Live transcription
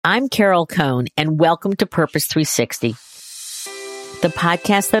I'm Carol Cohn, and welcome to Purpose 360, the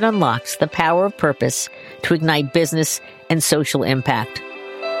podcast that unlocks the power of purpose to ignite business and social impact.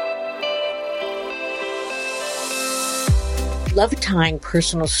 Love tying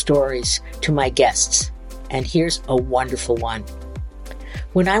personal stories to my guests, and here's a wonderful one.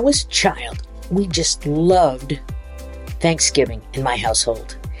 When I was a child, we just loved Thanksgiving in my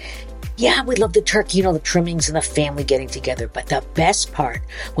household. Yeah, we loved the turkey, the trimmings and the family getting together. But the best part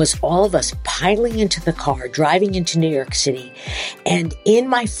was all of us piling into the car, driving into New York City. And in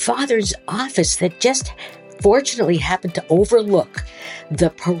my father's office that just fortunately happened to overlook the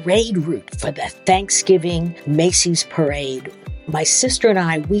parade route for the Thanksgiving Macy's parade. My sister and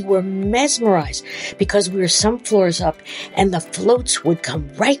I, we were mesmerized because we were some floors up and the floats would come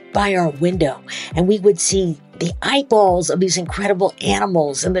right by our window and we would see the eyeballs of these incredible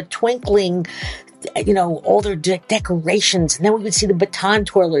animals and the twinkling, all their decorations. And then we would see the baton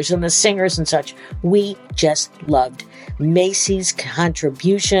twirlers and the singers and such. We just loved Macy's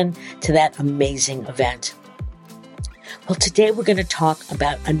contribution to that amazing event. Well, today we're going to talk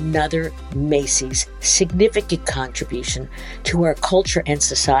about another Macy's significant contribution to our culture and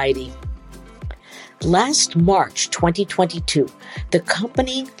society. Last March 2022, the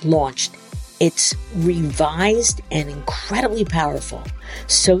company launched its revised and incredibly powerful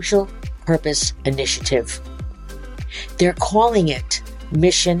social purpose initiative. They're calling it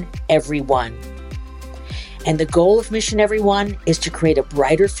Mission Everyone. And the goal of Mission Everyone is to create a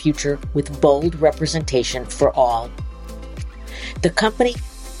brighter future with bold representation for all. The company,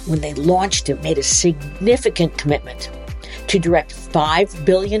 when they launched it, made a significant commitment to direct $5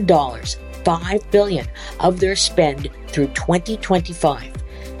 billion, $5 billion of their spend through 2025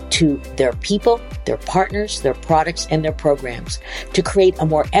 to their people, their partners, their products, and their programs to create a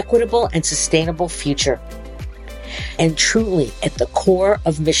more equitable and sustainable future. And truly, at the core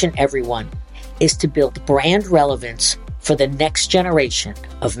of Mission Everyone is to build brand relevance for the next generation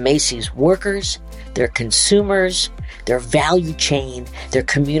of Macy's workers, their consumers, their value chain, their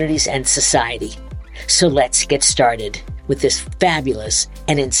communities, and society. So let's get started with this fabulous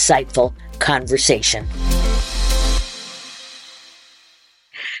and insightful conversation.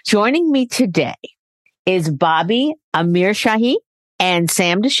 Joining me today is Bobby Amirshahi and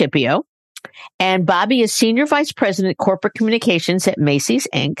Sam DeScipio. And Bobby is Senior Vice President, Corporate Communications at Macy's,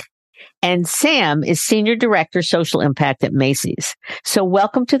 Inc. And Sam is Senior Director, Social Impact at Macy's. So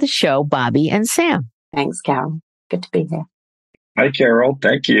welcome to the show, Bobby and Sam. Thanks, Carol. Good to be here. Hi, Carol.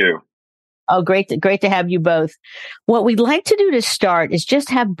 Thank you. Oh, great to have you both. What we'd like to do to start is just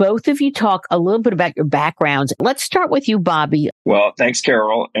have both of you talk a little bit about your backgrounds. Let's start with you, Bobby. Well, thanks,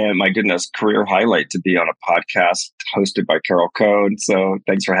 Carol. And my goodness, career highlight to be on a podcast hosted by Carol Cohn. So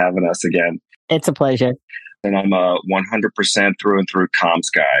thanks for having us again. It's a pleasure. And I'm a 100% through and through comms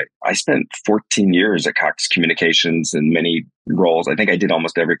guy. I spent 14 years at Cox Communications in many roles. I think I did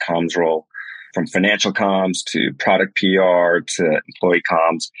almost every comms role, from financial comms to product PR to employee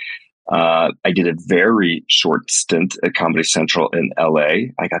comms. I did a very short stint at Comedy Central in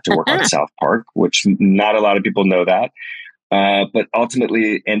LA. I got to work on South Park, which not a lot of people know that. But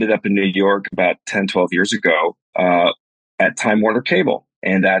ultimately ended up in New York about 10, 12 years ago at Time Warner Cable.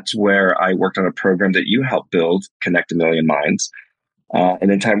 And that's where I worked on a program that you helped build, Connect a Million Minds.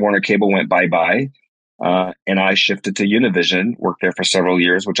 And then Time Warner Cable went bye-bye. And I shifted to Univision, worked there for several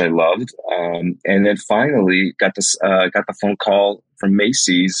years, which I loved. And then finally got the phone call from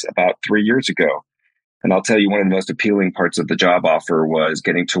Macy's about 3 years ago. And I'll tell you, one of the most appealing parts of the job offer was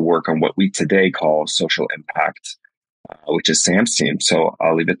getting to work on what we today call social impact, which is Sam's team. So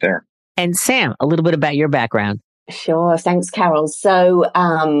I'll leave it there. And Sam, a little bit about your background. Sure. Thanks, Carol. So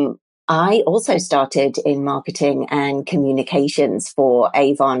I also started in marketing and communications for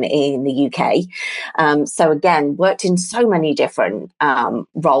Avon in the UK. So again, worked in so many different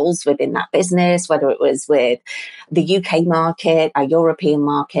roles within that business, whether it was with the UK market, our European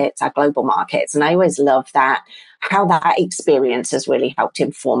markets, our global markets. And I always love that, how that experience has really helped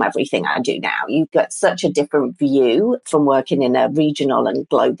inform everything I do now. You've got such a different view from working in a regional and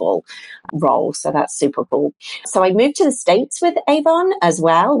global role. So that's super cool. So I moved to the States with Avon as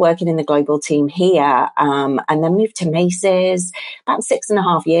well, working in the global team here, and then moved to Macy's about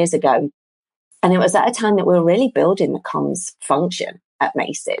 6.5 years ago. And it was at a time that we were really building the comms function at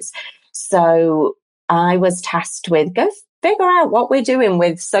Macy's. So I was tasked with go figure out what we're doing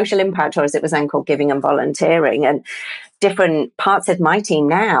with social impact, or as it was then called, giving and volunteering. And different parts of my team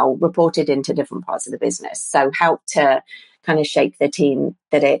now reported into different parts of the business. So helped to kind of shape the team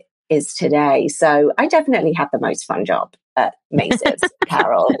that it is today. So I definitely had the most fun job at Macy's,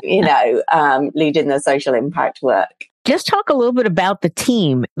 Carol, leading the social impact work. Just talk a little bit about the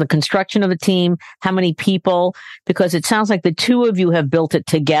team, the construction of the team, how many people, because it sounds like the two of you have built it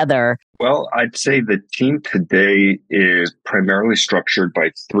together. Well, I'd say the team today is primarily structured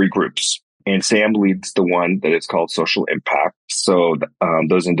by three groups. And Sam leads the one that is called Social Impact. So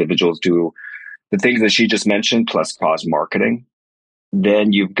those individuals do the things that she just mentioned, plus cause marketing.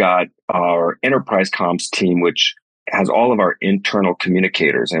 Then you've got our enterprise comms team, which has all of our internal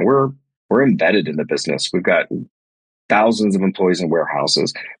communicators, and we're embedded in the business. We've got thousands of employees in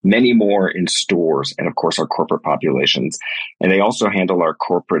warehouses, many more in stores, and of course our corporate populations. And they also handle our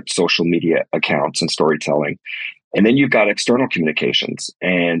corporate social media accounts and storytelling. And then you've got external communications.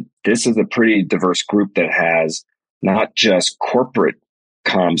 And this is a pretty diverse group that has not just corporate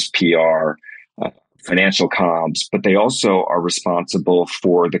comms, PR, financial comms, but they also are responsible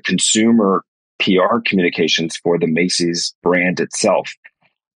for the consumer PR communications for the Macy's brand itself.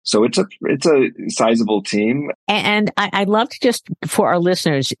 So it's a sizable team. And I'd love to just, for our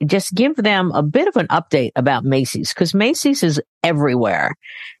listeners, just give them a bit of an update about Macy's, because Macy's is everywhere.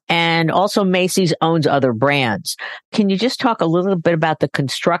 And also Macy's owns other brands. Can you just talk a little bit about the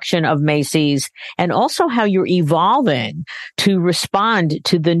construction of Macy's and also how you're evolving to respond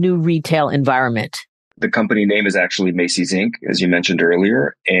to the new retail environment? The company name is actually Macy's Inc., as you mentioned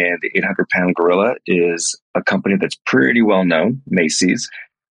earlier. And the 800-pound gorilla is a company that's pretty well known, Macy's,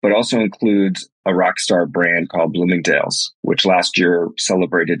 but also includes a rock star brand called Bloomingdale's, which last year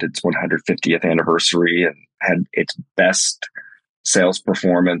celebrated its 150th anniversary and had its best sales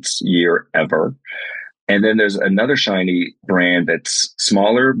performance year ever. And then there's another shiny brand that's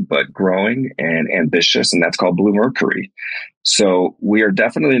smaller but growing and ambitious, and that's called Bluemercury. So we are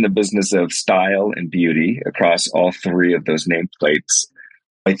definitely in the business of style and beauty across all three of those nameplates.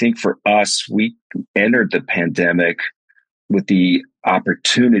 I think for us, we entered the pandemic with the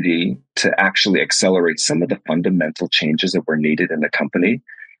opportunity to actually accelerate some of the fundamental changes that were needed in the company.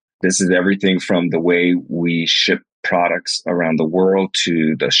 This is everything from the way we ship products around the world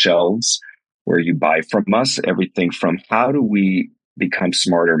to the shelves where you buy from us, everything from how do we become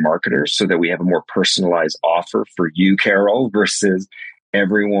smarter marketers so that we have a more personalized offer for you, Carol, versus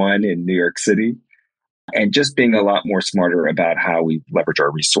everyone in New York City. And just being a lot more smarter about how we leverage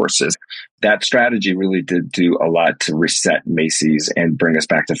our resources. That strategy really did do a lot to reset Macy's and bring us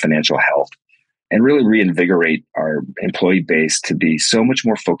back to financial health and really reinvigorate our employee base to be so much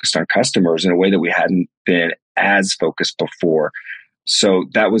more focused on customers in a way that we hadn't been as focused before. So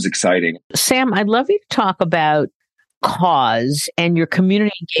that was exciting. Sam, I'd love you to talk about cause and your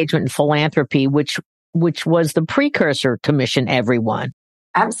community engagement and philanthropy, which was the precursor to Mission Everyone.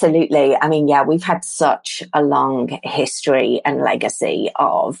 Absolutely. I mean, yeah, we've had such a long history and legacy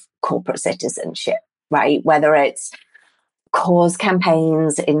of corporate citizenship, right? Whether it's cause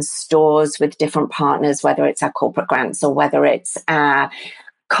campaigns in stores with different partners, whether it's our corporate grants or whether it's our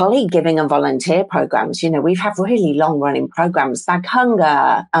colleague giving and volunteer programs. You know, we've had really long running programs, Bag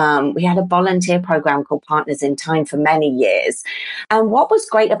Hunger. We had a volunteer program called Partners in Time for many years. And what was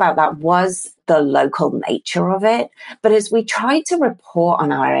great about that was the local nature of it. But as we tried to report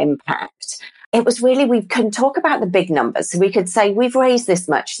on our impact, it was really, we can talk about the big numbers. So we could say, we've raised this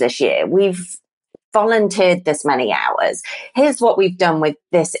much this year. We've volunteered this many hours. Here's what we've done with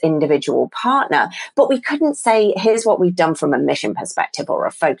this individual partner. But we couldn't say, here's what we've done from a mission perspective or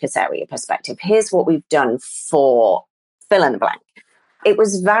a focus area perspective. Here's what we've done for fill in the blank. It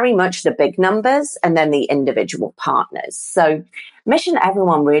was very much the big numbers and then the individual partners. So Mission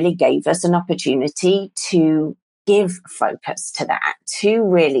Everyone really gave us an opportunity to give focus to that, to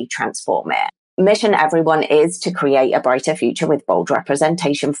really transform it. Mission Everyone is to create a brighter future with bold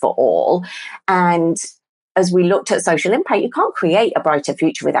representation for all. And as we looked at social impact, you can't create a brighter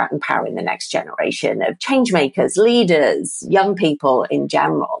future without empowering the next generation of change makers, leaders, young people in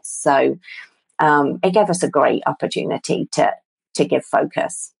general. So it gave us a great opportunity to give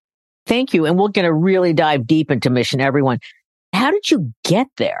focus. Thank you. And we're going to really dive deep into Mission Everyone. How did you get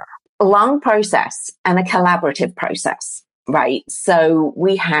there? A long process and a collaborative process. Right. So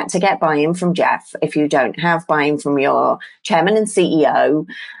we had to get buy-in from Jeff. If you don't have buy-in from your chairman and CEO,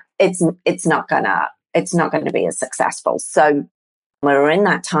 it's not gonna be as successful. So we were in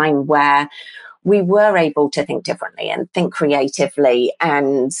that time where we were able to think differently and think creatively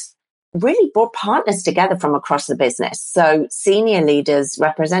and really brought partners together from across the business. So senior leaders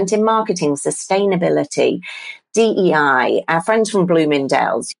representing marketing, sustainability, DEI, our friends from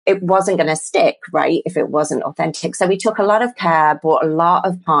Bloomingdale's. It wasn't going to stick, right, if it wasn't authentic. So we took a lot of care, brought a lot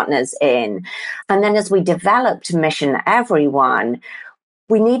of partners in. And then as we developed Mission Everyone,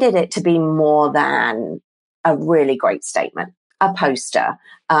 we needed it to be more than a really great statement, a poster,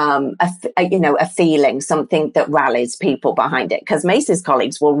 a feeling, something that rallies people behind it. Because Macy's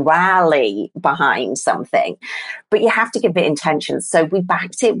colleagues will rally behind something, but you have to give it intention. So we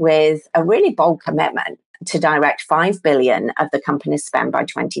backed it with a really bold commitment to direct $5 billion of the company's spend by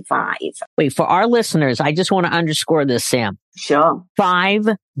 25. Wait, for our listeners, I just want to underscore this, Sam. Sure.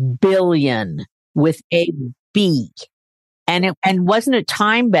 $5 billion with a B. And wasn't it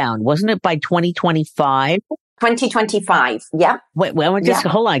time bound? Wasn't it by 2025? 2025. Yeah. Wait, just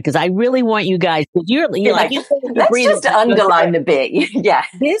hold on, because I really want you guys. You're like, let's just underline the B. Yeah.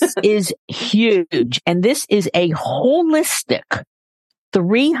 This is huge, and this is a holistic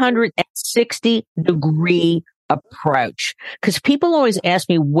 360-degree approach. Because people always ask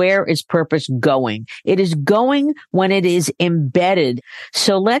me, where is purpose going? It is going when it is embedded.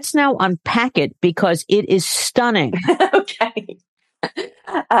 So let's now unpack it, because it is stunning. Okay.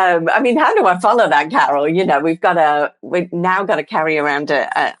 How do I follow that, Carol? We've now got to carry around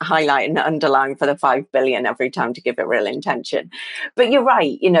a highlight and underline for the 5 billion every time to give it real intention. But you're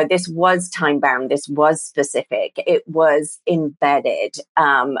right. This was time bound. This was specific. It was embedded,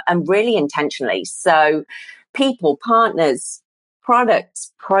 and really intentionally. So people, partners,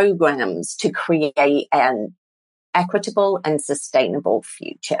 products, programs to create an equitable and sustainable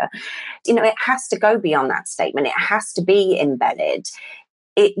future. It has to go beyond that statement. It has to be embedded.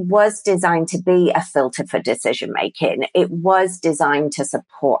 It was designed to be a filter for decision making. It was designed to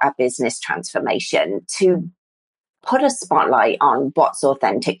support our business transformation, to put a spotlight on what's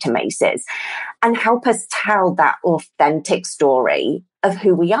authentic to Macy's and help us tell that authentic story of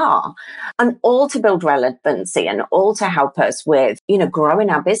who we are, and all to build relevancy and all to help us with, growing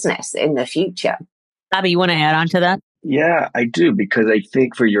our business in the future. Bobby, you want to add on to that? Yeah, I do, because I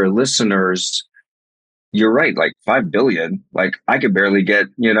think for your listeners, you're right. Like 5 billion, like I could barely get,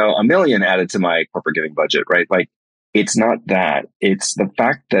 $1 million added to my corporate giving budget, right? Like it's not that. It's the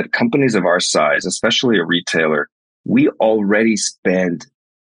fact that companies of our size, especially a retailer, we already spend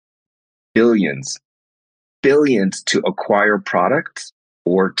billions to acquire product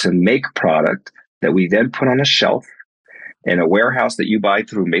or to make product that we then put on a shelf in a warehouse that you buy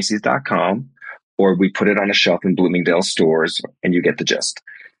through Macy's.com, or we put it on a shelf in Bloomingdale stores, and you get the gist.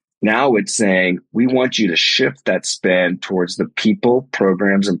 Now it's saying, we want you to shift that spend towards the people,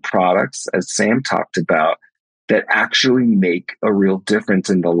 programs, and products, as Sam talked about, that actually make a real difference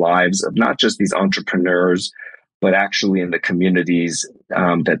in the lives of not just these entrepreneurs, but actually in the communities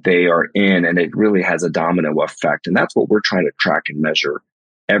that they are in. And it really has a domino effect. And that's what we're trying to track and measure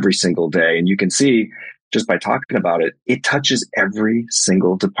every single day. And you can see, just by talking about it, it touches every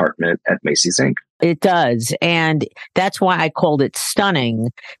single department at Macy's Inc. It does. And that's why I called it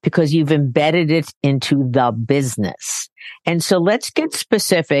stunning, because you've embedded it into the business. And so let's get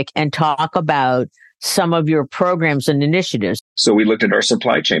specific and talk about some of your programs and initiatives. So we looked at our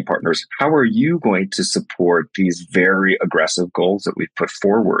supply chain partners. How are you going to support these very aggressive goals that we've put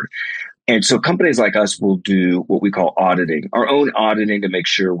forward? And so companies like us will do what we call auditing, our own auditing, to make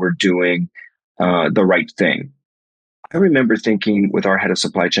sure we're doing the right thing. I remember thinking with our head of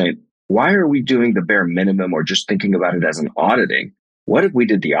supply chain, why are we doing the bare minimum or just thinking about it as an auditing? What if we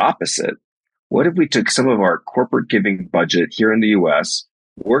did the opposite? What if we took some of our corporate giving budget here in the US,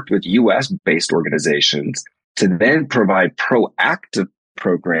 worked with US-based organizations to then provide proactive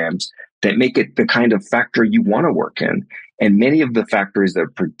programs that make it the kind of factory you want to work in? And many of the factories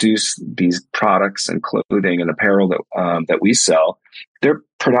that produce these products and clothing and apparel that we sell, they're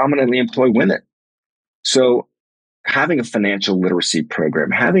predominantly employ women. So having a financial literacy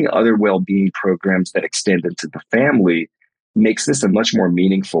program, having other well-being programs that extend into the family makes this a much more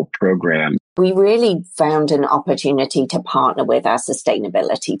meaningful program. We really found an opportunity to partner with our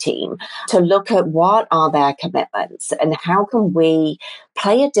sustainability team to look at what are their commitments and how can we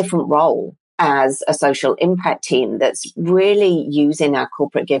play a different role as a social impact team that's really using our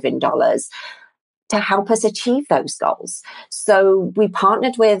corporate giving dollars to help us achieve those goals. So we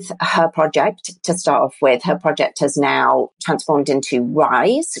partnered with Her Project to start off with. Her Project has now transformed into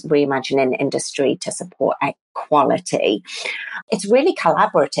RISE, Reimagining Industry to Support Equality. It's really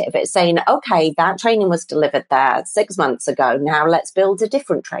collaborative. It's saying, okay, that training was delivered there 6 months ago. Now let's build a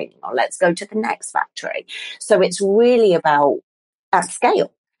different training, or let's go to the next factory. So it's really about at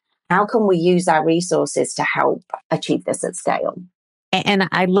scale. How can we use our resources to help achieve this at scale? And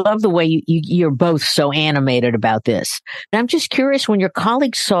I love the way you're both so animated about this. And I'm just curious, when your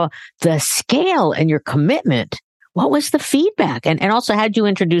colleagues saw the scale and your commitment, what was the feedback? And also, how did you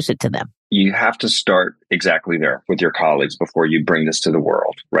introduce it to them? You have to start exactly there with your colleagues before you bring this to the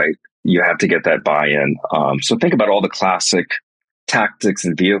world, right? You have to get that buy-in. So think about all the classic tactics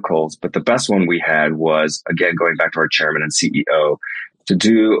and vehicles, but the best one we had was, again, going back to our chairman and CEO, to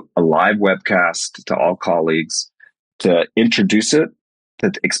do a live webcast to all colleagues, to introduce it,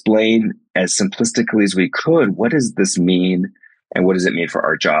 to explain as simplistically as we could, what does this mean? And what does it mean for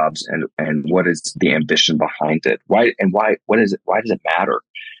our jobs? And what is the ambition behind it? What is it? Why does it matter?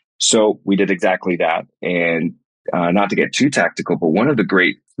 So we did exactly that. And not to get too tactical, but one of the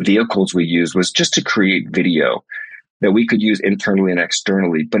great vehicles we used was just to create video that we could use internally and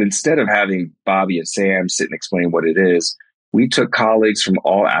externally. But instead of having Bobby and Sam sit and explain what it is, we took colleagues from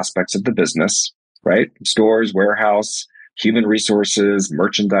all aspects of the business, right? Stores, warehouse, human resources,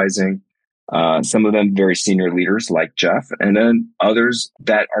 merchandising, some of them very senior leaders like Jeff, and then others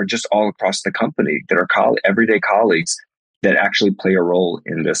that are just all across the company that are everyday colleagues that actually play a role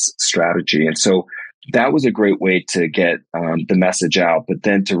in this strategy. And so that was a great way to get the message out, but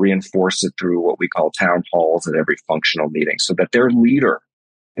then to reinforce it through what we call town halls at every functional meeting, so that their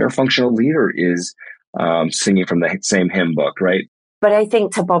functional leader is singing from the same hymn book, right? But I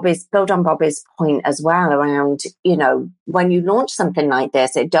think to build on Bobby's point as well around, when you launch something like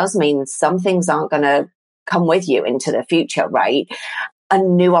this, it does mean some things aren't going to come with you into the future, right?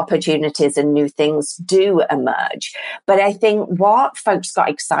 And new opportunities and new things do emerge. But I think what folks got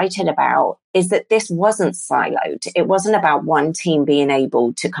excited about is that this wasn't siloed. It wasn't about one team being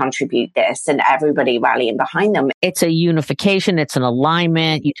able to contribute this and everybody rallying behind them. It's a unification. It's an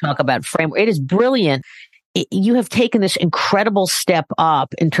alignment. You talk about framework. It is brilliant. You have taken this incredible step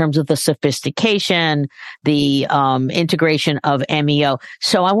up in terms of the sophistication, the integration of MEO.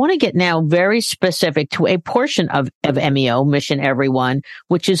 So I want to get now very specific to a portion of MEO, Mission Everyone,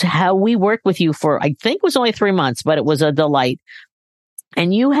 which is how we worked with you for, I think it was only 3 months, but it was a delight.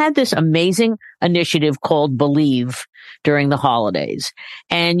 And you had this amazing initiative called Believe during the holidays.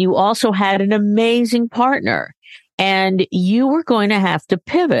 And you also had an amazing partner, and you were going to have to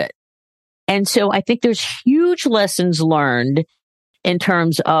pivot. And so I think there's huge lessons learned in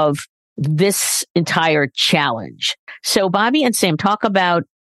terms of this entire challenge. So Bobby and Sam, talk about,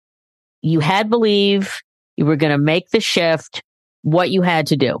 you had Believe, you were going to make the shift, what you had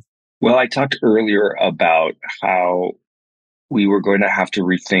to do. Well, I talked earlier about how we were going to have to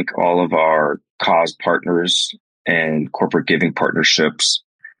rethink all of our cause partners and corporate giving partnerships.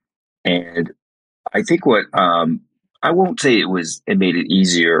 And I think what I won't say it made it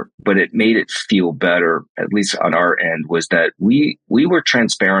easier, but it made it feel better, at least on our end, was that we were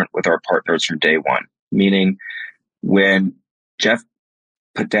transparent with our partners from day one. Meaning, when Jeff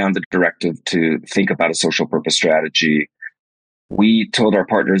put down the directive to think about a social purpose strategy, we told our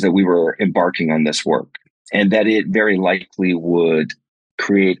partners that we were embarking on this work and that it very likely would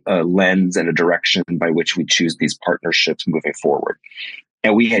create a lens and a direction by which we choose these partnerships moving forward.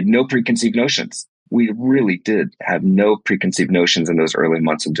 And we had no preconceived notions. We really did have no preconceived notions in those early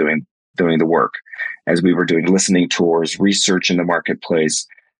months of doing the work, as we were doing listening tours, research in the marketplace,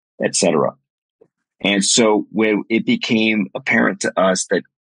 etc. And so when it became apparent to us that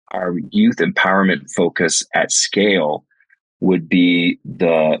our youth empowerment focus at scale would be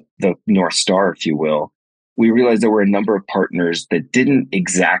the North Star, if you will, we realized there were a number of partners that didn't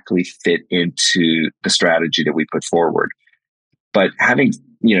exactly fit into the strategy that we put forward. But having,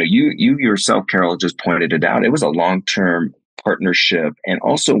 you yourself, Carol, just pointed it out, it was a long-term partnership, and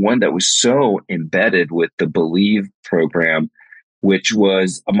also one that was so embedded with the Believe program, which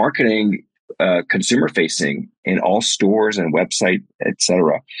was a marketing consumer facing in all stores and website,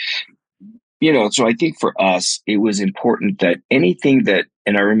 etc. So I think for us, it was important that anything that,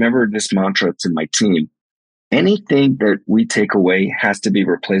 and I remember this mantra to my team, anything that we take away has to be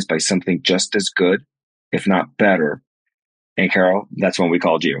replaced by something just as good, if not better. And Carol, that's when we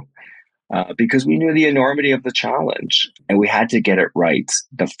called you, because we knew the enormity of the challenge and we had to get it right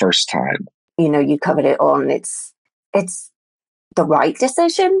the first time. You covered it all, and it's the right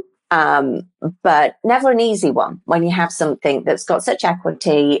decision, but never an easy one when you have something that's got such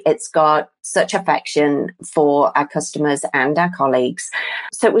equity, it's got such affection for our customers and our colleagues.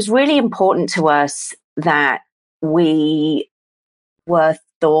 So it was really important to us that we were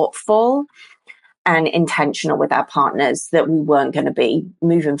thoughtful and intentional with our partners that we weren't going to be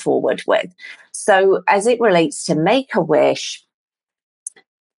moving forward with. So as it relates to Make-A-Wish,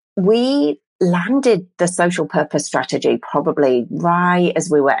 we landed the social purpose strategy probably right as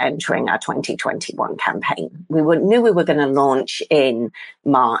we were entering our 2021 campaign. We knew we were going to launch in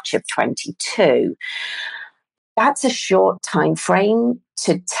March of 22. That's a short time frame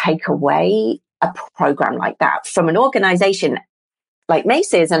to take away a program like that from an organization like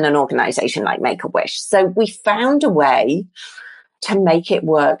Macy's and an organization like Make-A-Wish. So we found a way to make it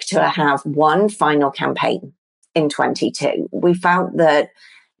work to have one final campaign in 22. We felt that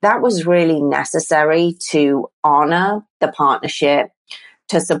that was really necessary to honor the partnership,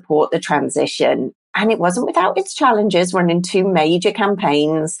 to support the transition. And it wasn't without its challenges, running two major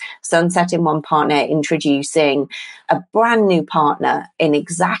campaigns, sunsetting one partner, introducing a brand new partner in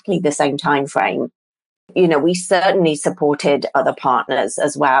exactly the same time frame. We certainly supported other partners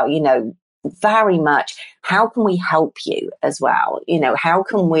as well, very much. How can we help you as well? How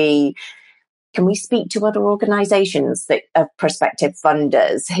can we speak to other organizations that are prospective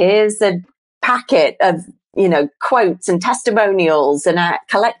funders? Here's a packet of, quotes and testimonials and a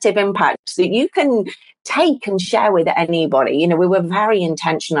collective impact that you can take and share with anybody. We were very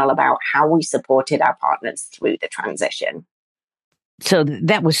intentional about how we supported our partners through the transition. So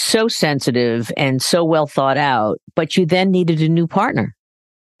that was so sensitive and so well thought out, but you then needed a new partner.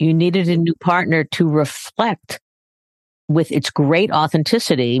 You needed a new partner to reflect with its great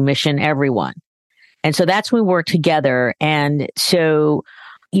authenticity, Mission Everyone. And so that's when we worked together. And so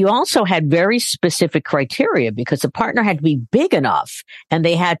you also had very specific criteria because the partner had to be big enough and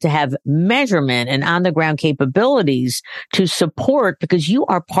they had to have measurement and on the ground capabilities to support, because you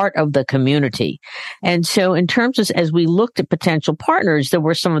are part of the community. And so in terms of, as we looked at potential partners, there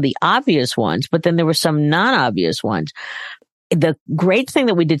were some of the obvious ones, but then there were some non-obvious ones. The great thing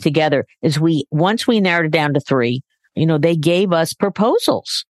that we did together is once we narrowed it down to 3, they gave us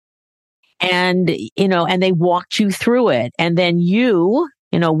proposals and, and they walked you through it. And then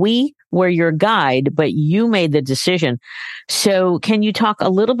we were your guide, but you made the decision. So can you talk a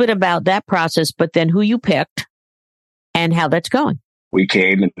little bit about that process, but then who you picked and how that's going? We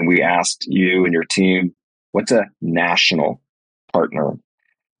came and we asked you and your team, what's a national partner?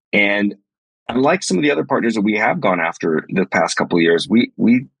 And unlike some of the other partners that we have gone after the past couple of years, we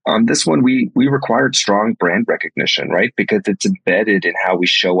on this one, we required strong brand recognition, right? Because it's embedded in how we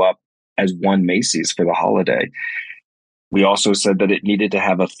show up as one Macy's for the holiday. We also said that it needed to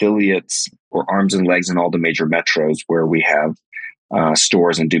have affiliates or arms and legs in all the major metros where we have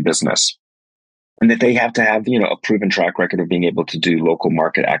stores and do business. And that they have to have, a proven track record of being able to do local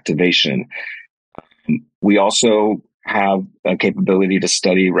market activation. We also have a capability to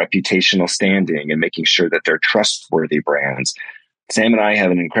study reputational standing and making sure that they're trustworthy brands. Sam and I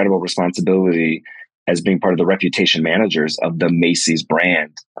have an incredible responsibility as being part of the reputation managers of the Macy's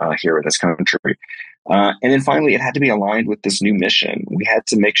brand here in this country. And then finally, it had to be aligned with this new mission. We had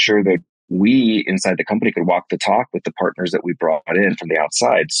to make sure that we inside the company could walk the talk with the partners that we brought in from the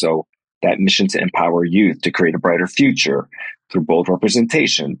outside. So that mission to empower youth to create a brighter future through bold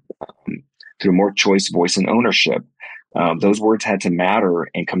representation, through more choice, voice, and ownership. Those words had to matter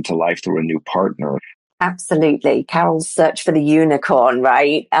and come to life through a new partner. Absolutely. Carol's search for the unicorn,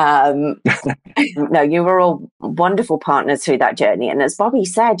 right? No, you were all wonderful partners through that journey. And as Bobby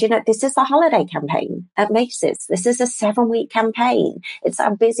said, this is a holiday campaign at Macy's. This is a 7-week campaign. It's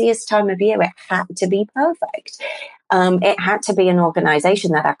our busiest time of year. It had to be perfect. It had to be an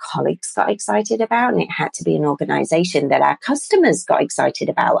organization that our colleagues got excited about, and it had to be an organization that our customers got excited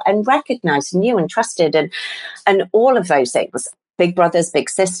about and recognized and knew and trusted and all of those things. Big Brothers, Big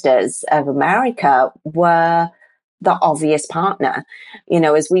Sisters of America were the obvious partner.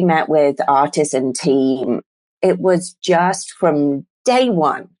 As we met with artists and team, it was just from day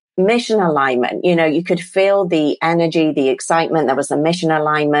one, mission alignment. You could feel the energy, the excitement. There was a mission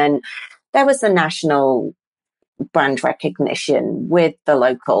alignment. There was a national brand recognition with the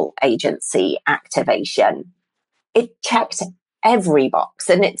local agency activation. It checked every box,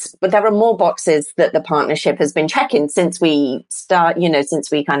 but there are more boxes that the partnership has been checking since we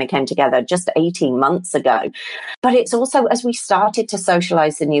kind of came together just 18 months ago. But it's also as we started to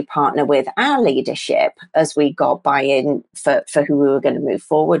socialize the new partner with our leadership, as we got buy-in for who we were going to move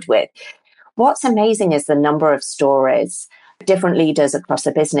forward with. What's amazing is the number of stories, different leaders across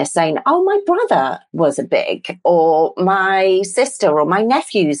the business saying, oh, my brother was a big, or my sister or my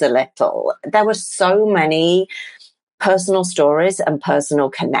nephew's a little. There were so many personal stories and personal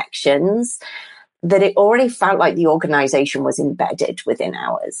connections that it already felt like the organization was embedded within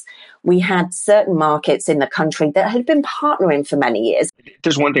ours. We had certain markets in the country that had been partnering for many years.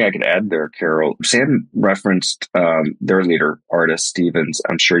 There's one thing I could add there, Carol. Sam referenced their leader, Artis Stevens.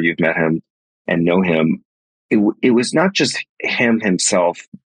 I'm sure you've met him and know him. It was not just him himself,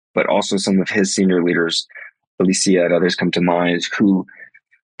 but also some of his senior leaders, Alicia and others come to mind, who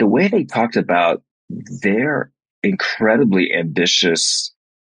the way they talked about their incredibly ambitious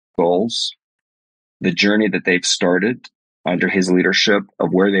goals, the journey that they've started under his leadership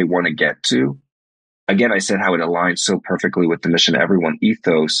of where they want to get to. Again, I said how it aligns so perfectly with the Mission Everyone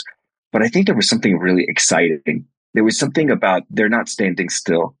ethos, but I think there was something really exciting. There was something about they're not standing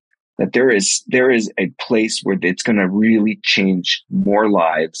still. that there is a place where it's going to really change more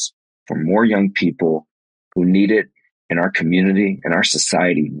lives for more young people who need it, in our community and our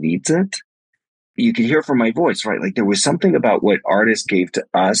society needs it. You can hear from my voice, right? Like there was something about what artists gave to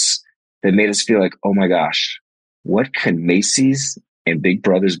us that made us feel like, oh my gosh, what can Macy's and Big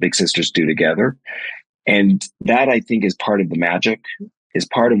Brothers Big Sisters do together? And that, I think, is part of the magic, is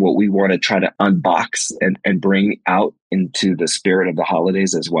part of what we want to try to unbox and bring out into the spirit of the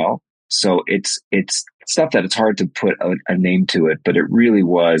holidays as well. So it's stuff that it's hard to put a name to it, but it really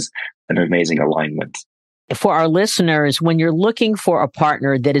was an amazing alignment. For our listeners, when you're looking for a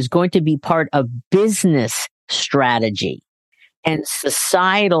partner that is going to be part of business strategy and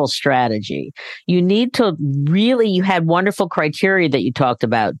societal strategy, you need to really, you had wonderful criteria that you talked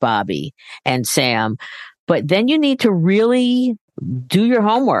about, Bobby and Sam, but then you need to really do your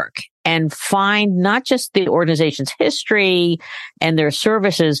homework and find not just the organization's history and their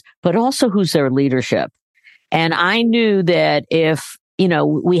services, but also who's their leadership. And I knew that if,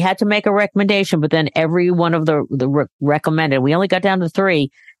 we had to make a recommendation, but then every one of the recommended, we only got down to 3.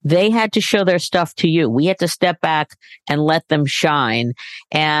 They had to show their stuff to you. We had to step back and let them shine.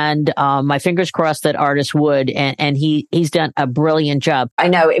 And my fingers crossed that artist would, and he's done a brilliant job. I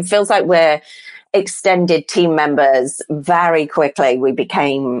know it feels like we're extended team members. Very quickly, we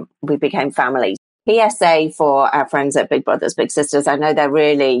became family. PSA for our friends at Big Brothers Big Sisters. I know they're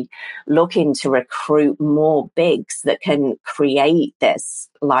really looking to recruit more bigs that can create this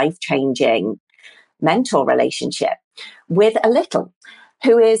life-changing mentor relationship with a little,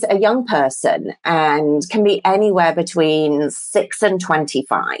 who is a young person and can be anywhere between 6 and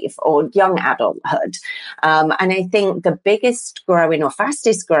 25 or young adulthood. And I think the biggest growing or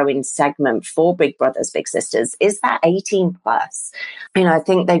fastest growing segment for Big Brothers Big Sisters is that 18 plus. I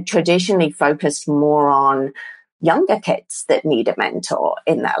think they've traditionally focused more on younger kids that need a mentor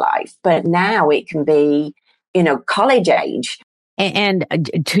in their life, but now it can be, college age. And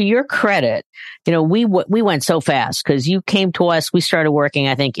to your credit, we went so fast because you came to us. We started working,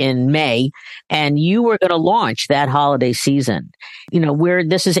 I think, in May, and you were going to launch that holiday season.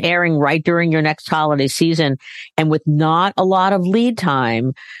 This is airing right during your next holiday season, and with not a lot of lead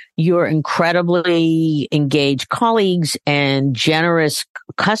time, your incredibly engaged colleagues and generous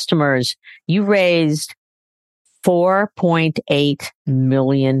customers, you raised $4.8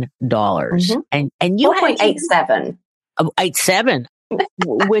 million, Mm-hmm. and you 4.87. 87,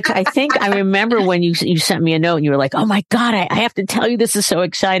 which I think I remember when you sent me a note and you were like, oh my God, I have to tell you, this is so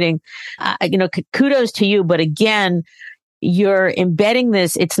exciting. Kudos to you. But again, you're embedding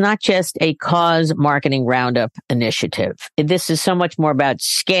this. It's not just a cause marketing roundup initiative. This is so much more about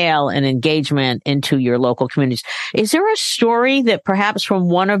scale and engagement into your local communities. Is there a story that perhaps from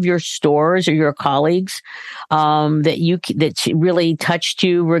one of your stores or your colleagues, that really touched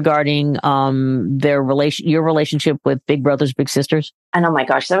you regarding, your relationship with Big Brothers Big Sisters? And oh my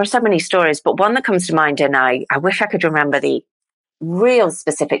gosh, there are so many stories, but one that comes to mind, and I wish I could remember the real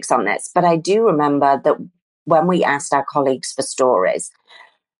specifics on this, but I do remember that when we asked our colleagues for stories,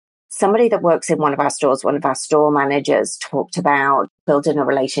 somebody that works in one of our stores, one of our store managers, talked about building a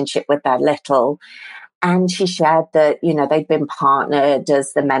relationship with their little. And she shared that, they'd been partnered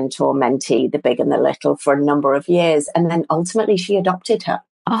as the mentor, mentee, the big and the little for a number of years. And then ultimately she adopted her.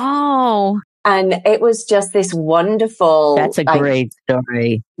 Oh. And it was just this wonderful. That's a great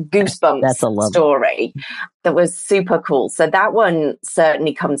story. Goosebumps That's a story that was super cool. So that one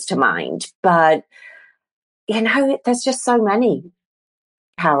certainly comes to mind. But there's just so many,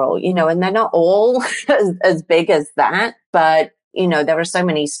 Carol, and they're not all as big as that, but, there are so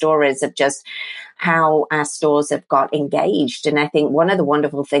many stories of just how our stores have got engaged. And I think one of the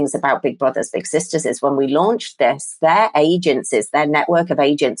wonderful things about Big Brothers Big Sisters is when we launched this, their network of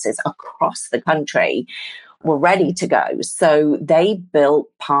agencies across the country were ready to go. So they built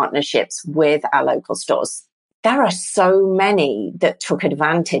partnerships with our local stores. There are so many that took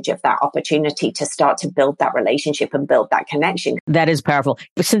advantage of that opportunity to start to build that relationship and build that connection. That is powerful.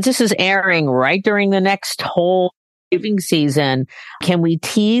 Since this is airing right during the next whole giving season, can we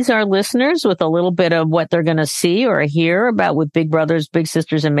tease our listeners with a little bit of what they're going to see or hear about with Big Brothers, Big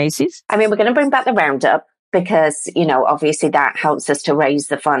Sisters, and Macy's? We're going to bring back the roundup because, obviously that helps us to raise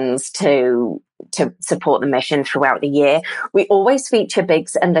the funds to support the mission throughout the year. We always feature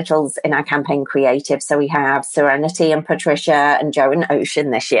bigs and littles in our campaign creative. So we have Serenity and Patricia and Joe and Ocean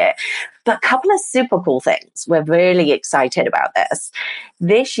this year. But a couple of super cool things. We're really excited about this.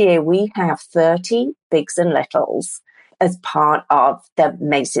 This year we have 30 bigs and littles as part of the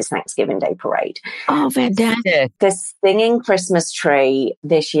Macy's Thanksgiving Day Parade. Oh, fantastic. The singing Christmas tree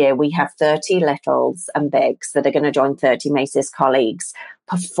this year, we have 30 littles and bigs that are going to join 30 Macy's colleagues,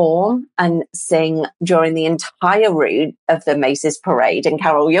 perform and sing during the entire route of the Macy's parade. And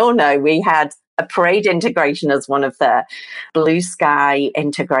Carol, you'll know we had a parade integration as one of the blue sky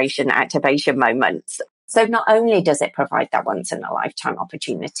integration activation moments. So not only does it provide that once in a lifetime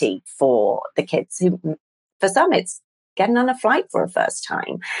opportunity for the kids who, for some, it's getting on a flight for a first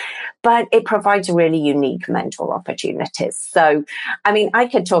time, but it provides really unique mentor opportunities. So, I mean, I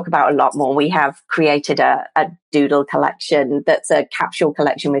could talk about a lot more. We have created a doodle collection that's a capsule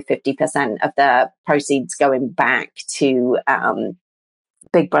collection with 50% of the proceeds going back to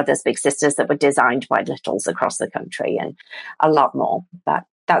Big Brothers, Big Sisters that were designed by littles across the country, and a lot more. But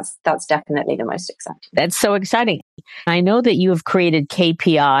that's definitely the most exciting. That's so exciting. I know that you have created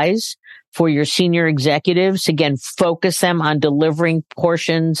KPIs for your senior executives, again, focus them on delivering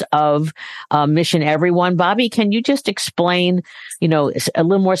portions of Mission Everyone. Bobby, can you just explain, a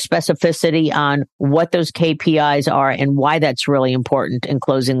little more specificity on what those KPIs are and why that's really important in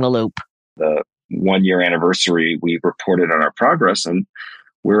closing the loop? The 1 year anniversary, we reported on our progress, and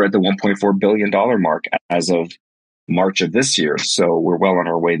we're at the $1.4 billion mark as of March of this year. So we're well on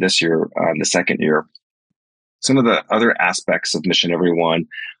our way this year on the second year. Some of the other aspects of Mission Everyone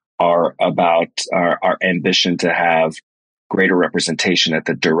are about our ambition to have greater representation at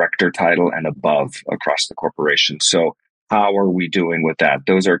the director title and above across the corporation. So how are we doing with that?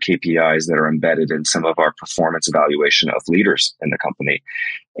 Those are KPIs that are embedded in some of our performance evaluation of leaders in the company,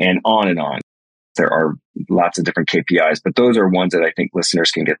 and on and on. There are lots of different KPIs, but those are ones that I think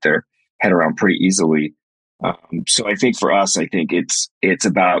listeners can get their head around pretty easily. So I think for us, it's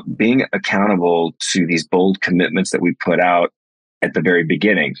about being accountable to these bold commitments that we put out at the very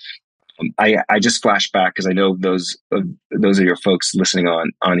beginning. I just flash back because I know those of your folks listening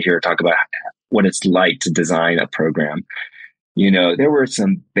on here talk about what it's like to design a program. There were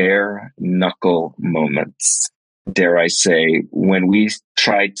some bare knuckle moments, dare I say, when we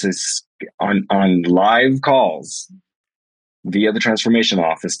tried to on live calls via the transformation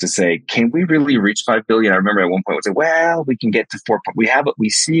office to say, can we really reach 5 billion? I remember at one point we said, well, we can get to 4. We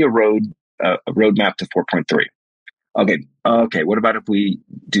see a roadmap to 4.3. Okay. What about if we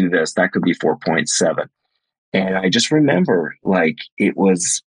do this? That could be 4.7. And I just remember, it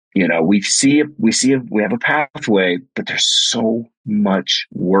was, we have a pathway, but there's so much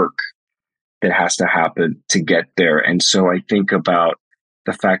work that has to happen to get there. And so I think about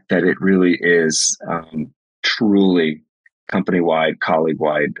the fact that it really is truly company-wide,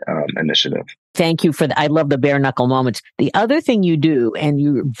 colleague-wide initiative. Thank you for that. I love the bare knuckle moments. The other thing you do, and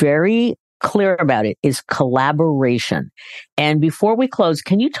you're very clear about it, is collaboration. And before we close,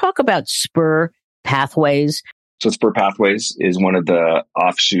 can you talk about Spur Pathways? So Spur Pathways is one of the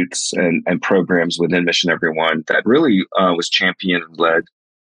offshoots and programs within Mission Everyone that really was championed and led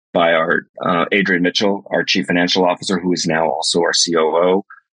by our Adrian Mitchell, our Chief Financial Officer, who is now also our COO,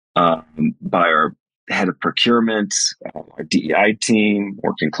 by our head of procurement, our DEI team,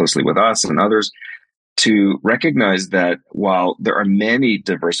 working closely with us and others, to recognize that while there are many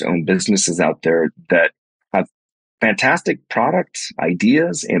diverse-owned businesses out there that have fantastic products,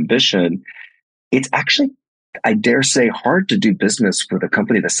 ideas, ambition, it's actually, I dare say, hard to do business with a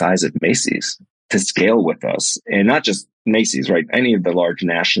company the size of Macy's to scale with us. And not just Macy's, right? Any of the large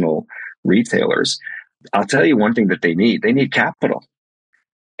national retailers. I'll tell you one thing that they need. They need capital.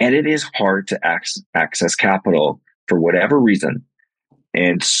 And it is hard to access capital for whatever reason.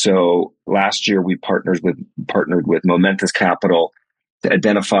 And so last year we partnered with Momentous Capital to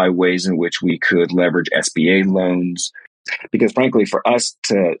identify ways in which we could leverage SBA loans. Because frankly, for us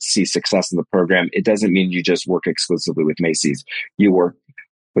to see success in the program, it doesn't mean you just work exclusively with Macy's. You work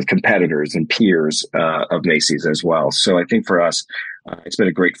with competitors and peers of Macy's as well. So I think for us, it's been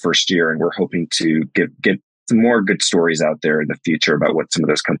a great first year, and we're hoping to get some more good stories out there in the future about what some of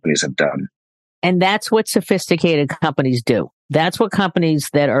those companies have done. And that's what sophisticated companies do. That's what companies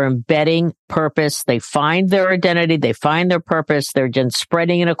that are embedding purpose, they find their identity, they find their purpose, they're just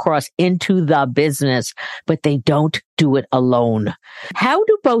spreading it across into the business, but they don't do it alone. How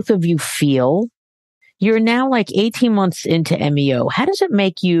do both of you feel? You're now 18 months into MEO. How does it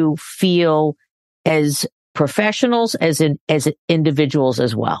make you feel as professionals, as individuals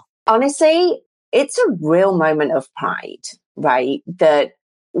as well? Honestly, it's a real moment of pride, right? That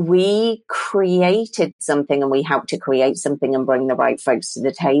we created something and we helped to create something and bring the right folks to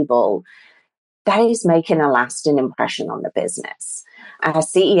the table that is making a lasting impression on the business. Our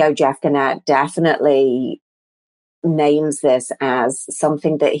CEO, Jeff Gannett, definitely names this as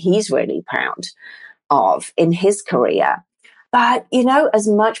something that he's really proud of in his career. But, as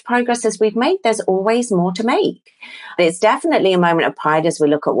much progress as we've made, there's always more to make. It's definitely a moment of pride as we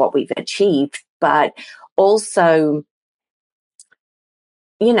look at what we've achieved, but also,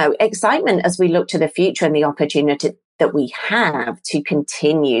 excitement as we look to the future and the opportunity that we have to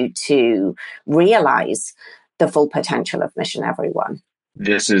continue to realize the full potential of Mission Everyone.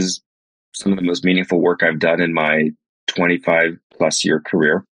 This is some of the most meaningful work I've done in my 25 plus year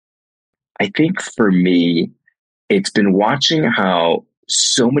career. I think for me, it's been watching how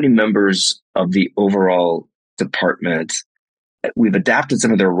so many members of the overall department, we've adapted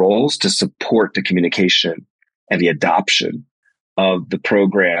some of their roles to support the communication and the adoption of the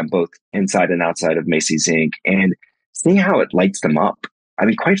program, both inside and outside of Macy's Inc., and seeing how it lights them up. I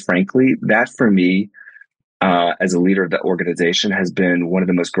mean, quite frankly, that for me, as a leader of the organization, has been one of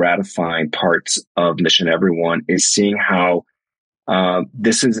the most gratifying parts of Mission Everyone, is seeing how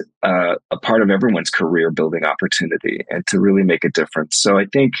this is a part of everyone's career building opportunity and to really make a difference. So I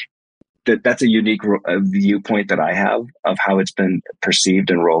think that's a unique viewpoint that I have of how it's been perceived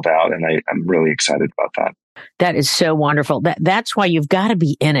and rolled out. And I'm really excited about that. That is so wonderful. That's why you've got to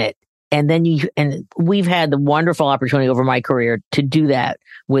be in it. And then and we've had the wonderful opportunity over my career to do that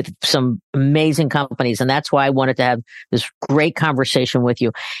with some amazing companies. And that's why I wanted to have this great conversation with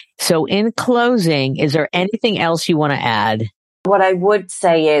you. So in closing, is there anything else you want to add? What I would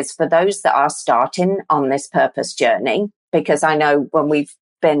say is, for those that are starting on this purpose journey, because I know when we've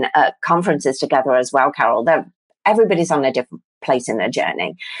been at conferences together as well, Carol, everybody's on a different place in their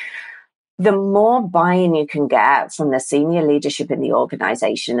journey. The more buy-in you can get from the senior leadership in the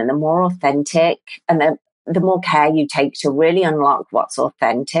organization, and the more authentic and the more care you take to really unlock what's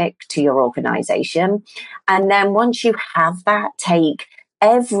authentic to your organization. And then once you have that, take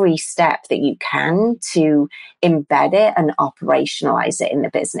every step that you can to embed it and operationalize it in the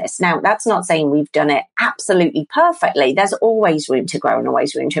business. Now, that's not saying we've done it absolutely perfectly. There's always room to grow and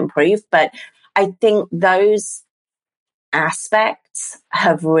always room to improve. But I think those aspects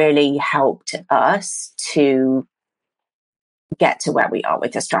have really helped us to get to where we are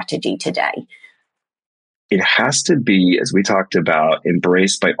with the strategy today. It has to be, as we talked about,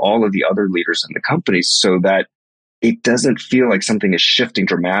 embraced by all of the other leaders in the company so that it doesn't feel like something is shifting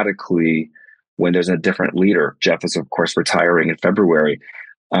dramatically when there's a different leader. Jeff is, of course, retiring in February,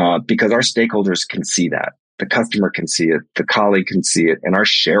 because our stakeholders can see that. The customer can see it, the colleague can see it, and our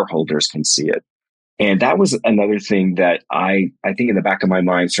shareholders can see it. And that was another thing that I think in the back of my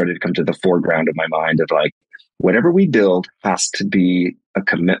mind started to come to the foreground of my mind of like, whatever we build has to be a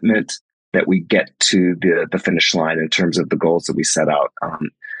commitment that we get to the finish line in terms of the goals that we set out.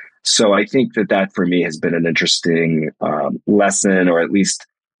 So I think that for me has been an interesting lesson, or at least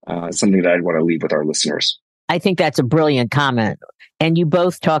something that I'd want to leave with our listeners. I think that's a brilliant comment. And you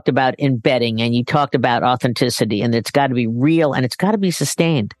both talked about embedding, and you talked about authenticity, and it's got to be real and it's got to be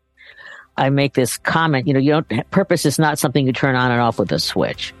sustained. I make this comment, purpose is not something you turn on and off with a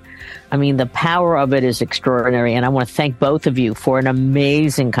switch. I mean, the power of it is extraordinary. And I want to thank both of you for an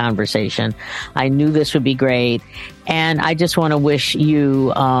amazing conversation. I knew this would be great. And I just want to wish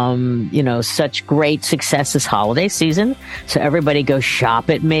you, such great success this holiday season. So everybody go shop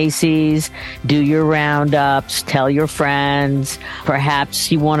at Macy's, do your roundups, tell your friends.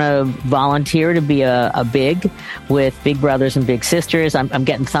 Perhaps you want to volunteer to be a big with Big Brothers and Big Sisters. I'm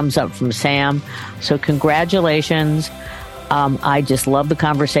getting thumbs up from Sam. So congratulations. I just love the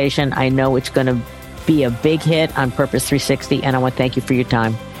conversation. I know it's going to be a big hit on Purpose 360, and I want to thank you for your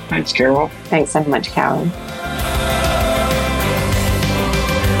time. Thanks, Carol. Thanks so much, Carol.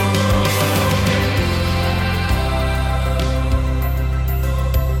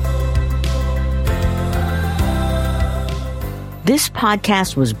 This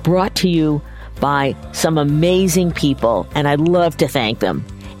podcast was brought to you by some amazing people, and I'd love to thank them.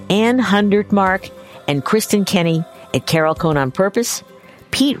 Ann Hundertmark and Kristen Kenny at Carol Cohn on Purpose,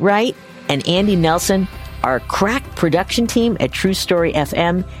 Pete Wright and Andy Nelson, our crack production team at True Story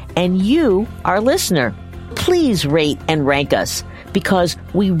FM, and you, our listener. Please rate and rank us, because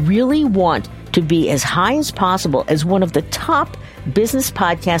we really want to be as high as possible as one of the top business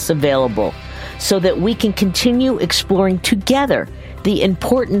podcasts available, so that we can continue exploring together the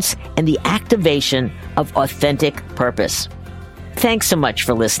importance and the activation of authentic purpose. Thanks so much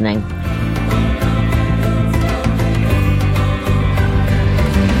for listening.